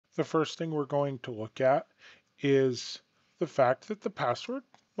the first thing we're going to look at is the fact that the password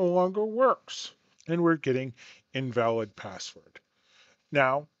no longer works and we're getting invalid password.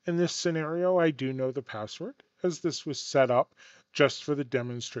 Now, in this scenario, I do know the password as this was set up just for the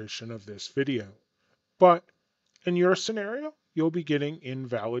demonstration of this video. But in your scenario, you'll be getting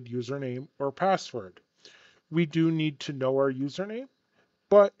invalid username or password. We do need to know our username,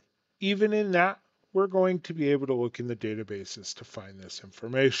 but even in that, we're going to be able to look in the databases to find this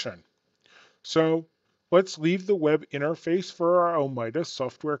information. So let's leave the web interface for our Omada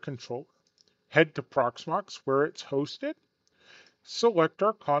Software Controller, head to Proxmox where it's hosted, select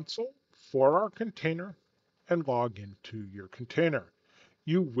our console for our container, and log into your container.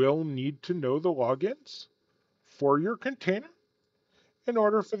 You will need to know the logins for your container in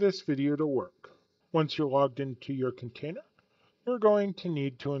order for this video to work. Once you're logged into your container, you're going to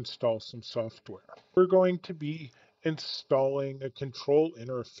need to install some software. We're going to be installing a control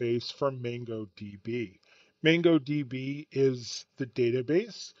interface for MongoDB. MongoDB is the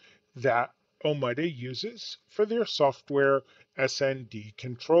database that Omada uses for their software SDN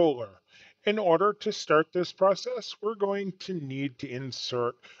controller. In order to start this process, we're going to need to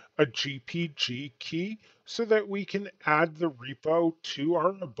insert a GPG key so that we can add the repo to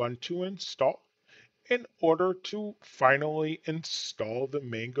our Ubuntu install in order to finally install the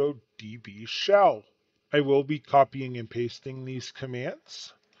MongoDB shell. I will be copying and pasting these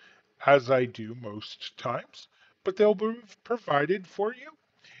commands as I do most times, but they'll be provided for you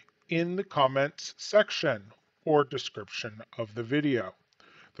in the comments section or description of the video.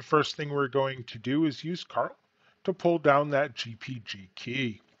 The first thing we're going to do is use Carl to pull down that GPG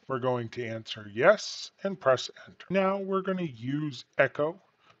key. We're going to answer yes and press enter. Now we're going to use echo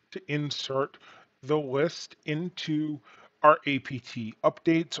to insert the list into our apt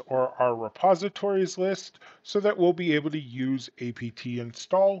updates or our repositories list so that we'll be able to use apt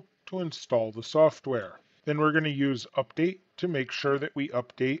install to install the software. Then we're going to use update to make sure that we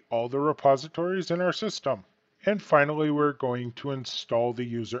update all the repositories in our system. And finally, we're going to install the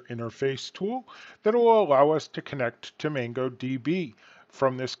user interface tool that will allow us to connect to MongoDB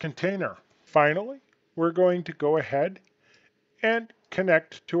from this container. Finally, we're going to go ahead and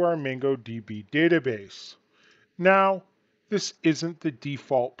connect to our MongoDB database. Now, this isn't the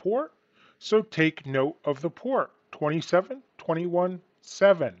default port, so take note of the port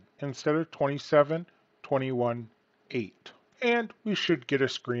 27.21.7 instead of 27.21.8. And we should get a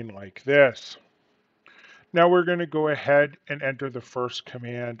screen like this. Now we're going to go ahead and enter the first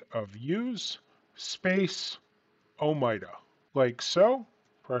command of use space Omada. Like so,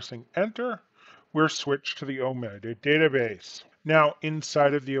 pressing enter, we're switched to the Omada database. Now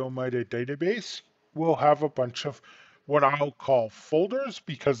inside of the Omada database, we'll have a bunch of what I'll call folders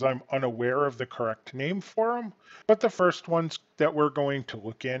because I'm unaware of the correct name for them. But the first ones that we're going to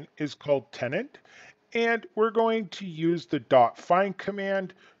look in is called tenant. And we're going to use the .find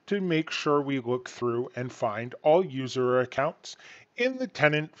command to make sure we look through and find all user accounts in the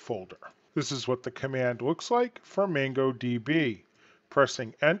tenant folder. This is what the command looks like for MongoDB.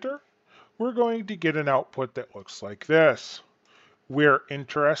 Pressing enter, we're going to get an output that looks like this. We're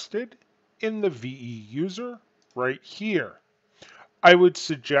interested in the VE user right here. I would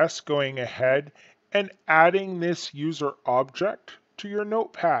suggest going ahead and adding this user object to your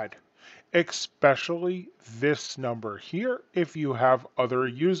notepad, especially this number here if you have other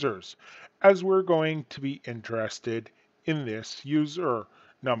users, as we're going to be interested in this user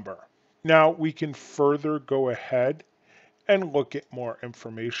number. Now we can further go ahead and look at more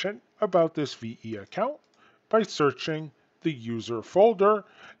information about this VE account by searching the user folder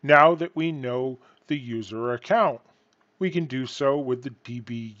now that we know the user account. We can do so with the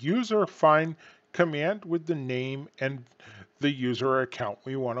db.user.find command with the name and the user account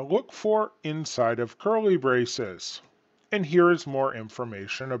we want to look for inside of curly braces. And here is more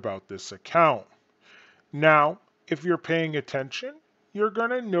information about this account. Now, if you're paying attention, you're going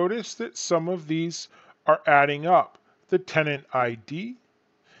to notice that some of these are adding up. The tenant ID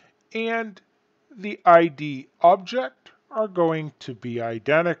and the ID object are going to be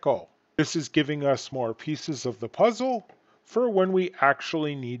identical. This is giving us more pieces of the puzzle for when we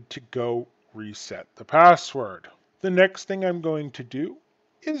actually need to go reset the password. The next thing I'm going to do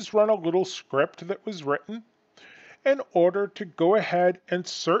is run a little script that was written in order to go ahead and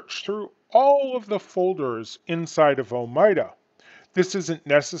search through all of the folders inside of Omada. This isn't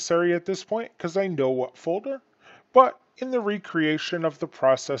necessary at this point because I know what folder, but in the recreation of the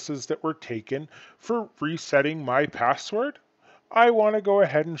processes that were taken for resetting my password, I want to go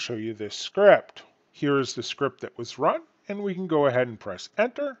ahead and show you this script. Here is the script that was run, and we can go ahead and press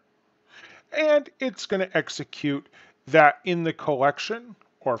enter, and it's going to execute that in the collection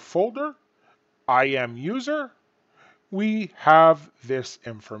or folder, IAM-user, we have this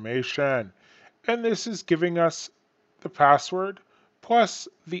information. And this is giving us the password plus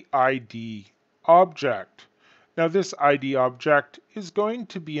the ID object. Now this ID object is going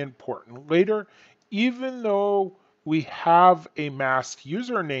to be important later. Even though we have a masked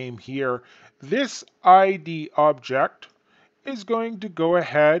username here, this ID object is going to go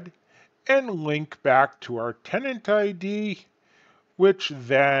ahead and link back to our tenant ID, which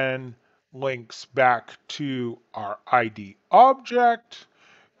then links back to our ID object,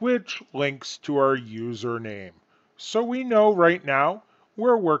 which links to our username. So we know right now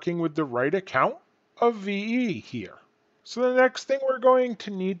we're working with the right account of VE here. So the next thing we're going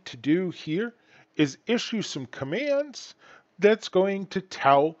to need to do here is issue some commands that's going to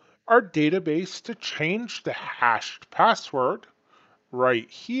tell our database to change the hashed password right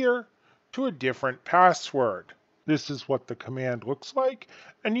here to a different password. This is what the command looks like,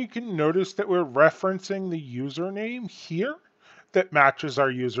 and you can notice that we're referencing the username here that matches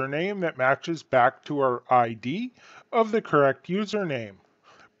our username, that matches back to our ID of the correct username.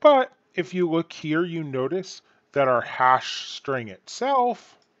 But if you look here, you notice that our hash string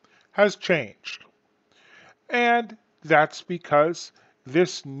itself has changed. And that's because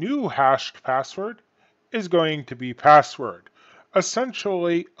this new hashed password is going to be password,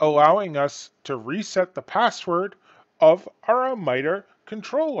 essentially allowing us to reset the password of our Omada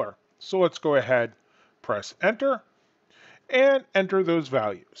controller. So let's go ahead, press enter, and enter those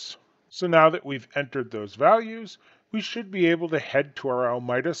values. So now that we've entered those values, we should be able to head to our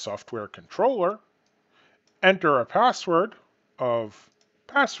Omada Software Controller, enter a password of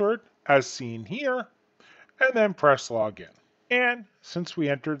password as seen here, and then press login. And since we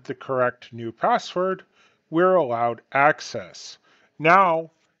entered the correct new password, we're allowed access.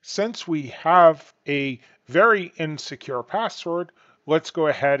 Now, since we have a very insecure password, let's go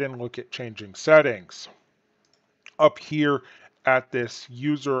ahead and look at changing settings. Up here at this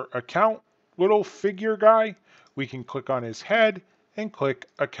user account little figure guy, we can click on his head and click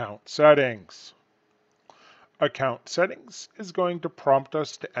account settings. Account settings is going to prompt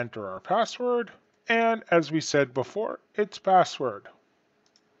us to enter our password. And as we said before, it's password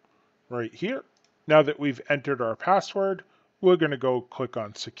right here. Now that we've entered our password, we're going to go click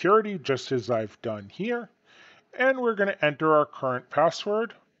on security just as I've done here. And we're going to enter our current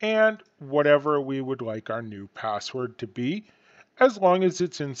password and whatever we would like our new password to be, as long as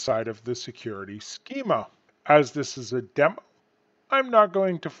it's inside of the security schema. As this is a demo, I'm not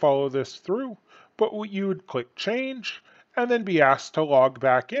going to follow this through, but you would click change and then be asked to log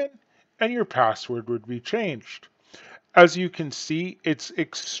back in and your password would be changed. As you can see, it's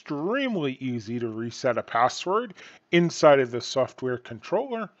extremely easy to reset a password inside of the software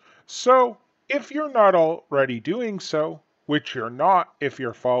controller. So if you're not already doing so, which you're not if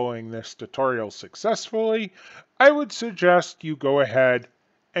you're following this tutorial successfully, I would suggest you go ahead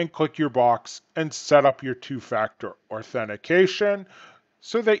and click your box and set up your two-factor authentication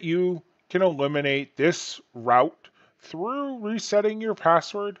so that you can eliminate this route through resetting your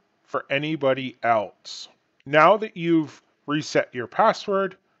password for anybody else. Now that you've reset your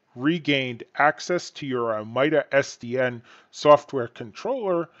password, regained access to your Omada SDN software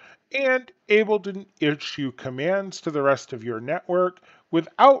controller, and able to issue commands to the rest of your network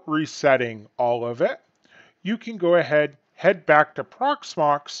without resetting all of it, you can go ahead, head back to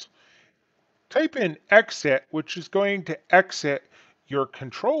Proxmox, type in exit, which is going to exit your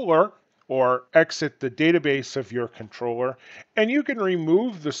controller or exit the database of your controller, and you can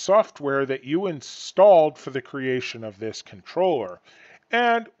remove the software that you installed for the creation of this controller.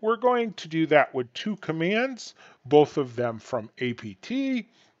 And we're going to do that with two commands, both of them from apt.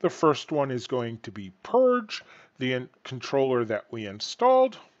 The first one is going to be purge the controller that we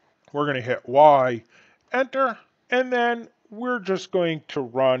installed. We're going to hit Y, enter, and then we're just going to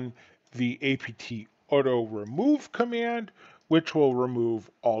run the apt auto remove command, which will remove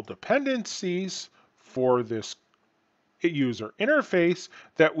all dependencies for this user interface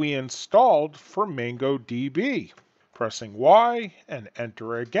that we installed for MongoDB. Pressing Y and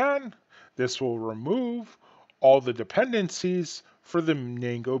enter again, this will remove all the dependencies for the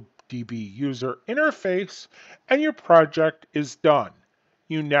MongoDB user interface, and your project is done.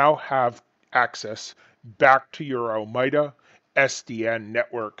 You now have access back to your Omada SDN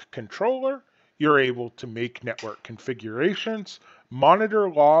network controller. You're able to make network configurations, monitor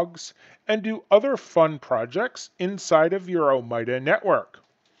logs, and do other fun projects inside of your Omada network,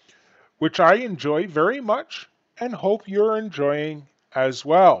 which I enjoy very much and hope you're enjoying as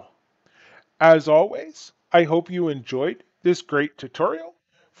well. As always, I hope you enjoyed this great tutorial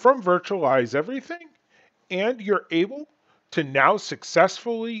from Virtualize Everything and you're able to now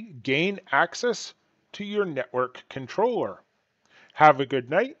successfully gain access to your network controller. Have a good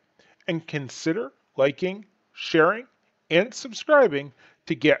night and consider liking, sharing, and subscribing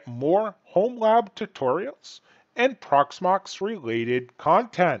to get more home lab tutorials and Proxmox related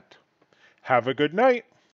content. Have a good night.